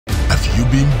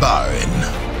been barren?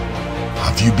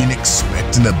 Have you been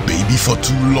expecting a baby for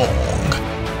too long?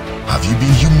 Have you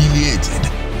been humiliated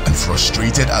and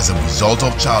frustrated as a result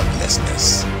of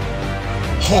childlessness?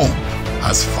 Hope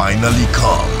has finally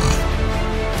come.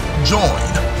 Join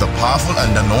the powerful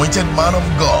and anointed man of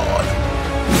God,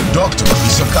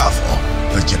 DR.CHRIS Okafor,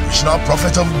 the generational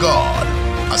prophet of God,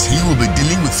 as he will be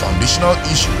dealing with foundational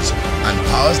issues and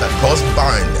powers that cause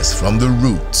barrenness from the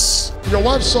roots. Your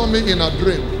wife saw me in a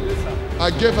dream.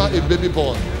 I gave her a baby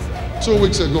boy 2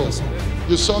 weeks ago.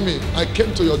 You saw me. I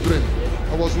came to your dream.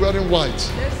 I was wearing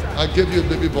white. I gave you a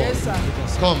baby boy.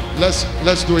 Come, let's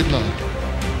do it now.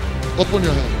 Open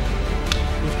your hand.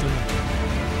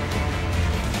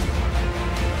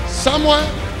 Samuel,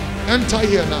 enter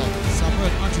here now.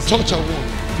 Touch a womb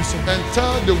and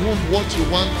tell the womb what you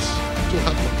want to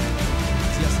happen.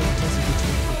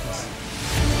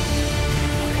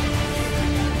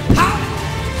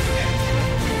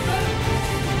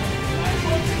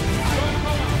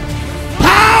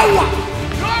 Power!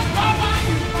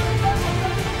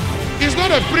 He's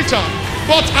not a preacher,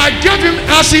 but I gave him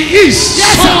as he is.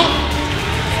 Yes, so, sir.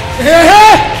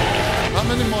 how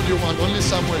many more do you want? Only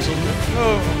Samuel is okay?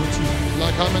 No.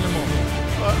 Like how many more?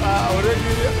 Already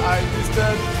I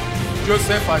listed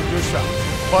Joseph and Joshua.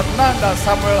 But now that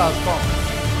Samuel has come,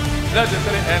 let the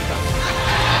three enter.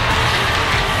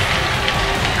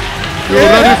 You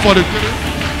ready for the three?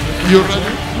 You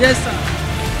ready? Yes, sir.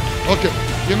 Okay.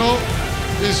 You know,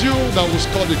 it's you that will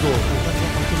score the goal.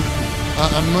 I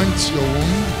anoint your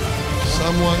womb,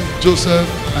 Samuel, Joseph,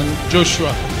 and Joshua.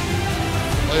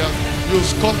 Oh yeah, you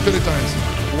score 3 times.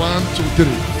 1, 2,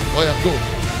 3. Oh yeah, go.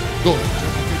 Go.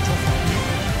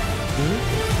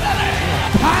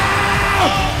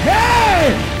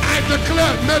 Hey! I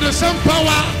declare, may the same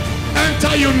power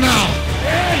enter you now.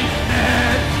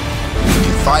 Amen.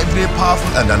 The 5-day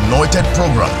powerful and anointed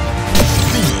program.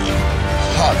 Theme: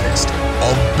 Harvest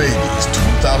of Babies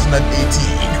 2018.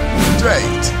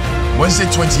 Date: Wednesday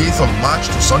 28th of March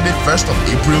to Sunday 1st of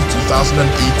April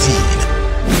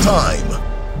 2018. Time: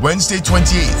 Wednesday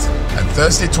 28th and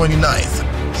Thursday 29th,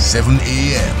 7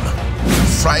 a.m.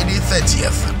 Friday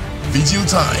 30th, vigil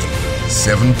time,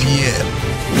 7 p.m.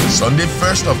 Sunday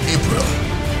 1st of April,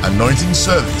 anointing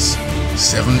service,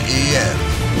 7 a.m.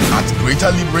 at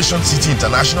Greater Liberation City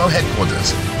International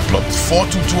Headquarters, Plot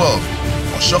 4-12,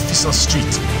 Okafor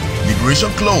Street,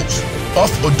 Liberation Close,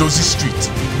 off Odozi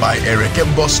Street, by Ereke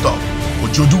Bus Stop,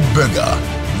 Ojodu Burger,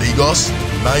 Lagos,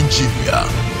 Nigeria.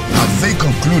 Have they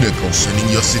concluded concerning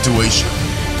your situation?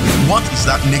 What is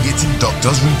that negative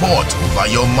doctor's report over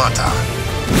your matter?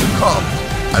 Come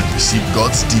and receive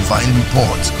God's divine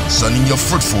report concerning your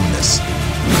fruitfulness.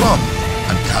 Come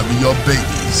and carry your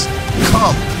babies.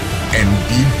 Come and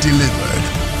be delivered.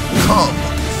 Come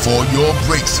for your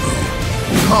breakthrough.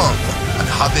 Come and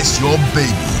harvest your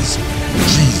babies.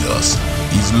 Jesus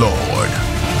is Lord.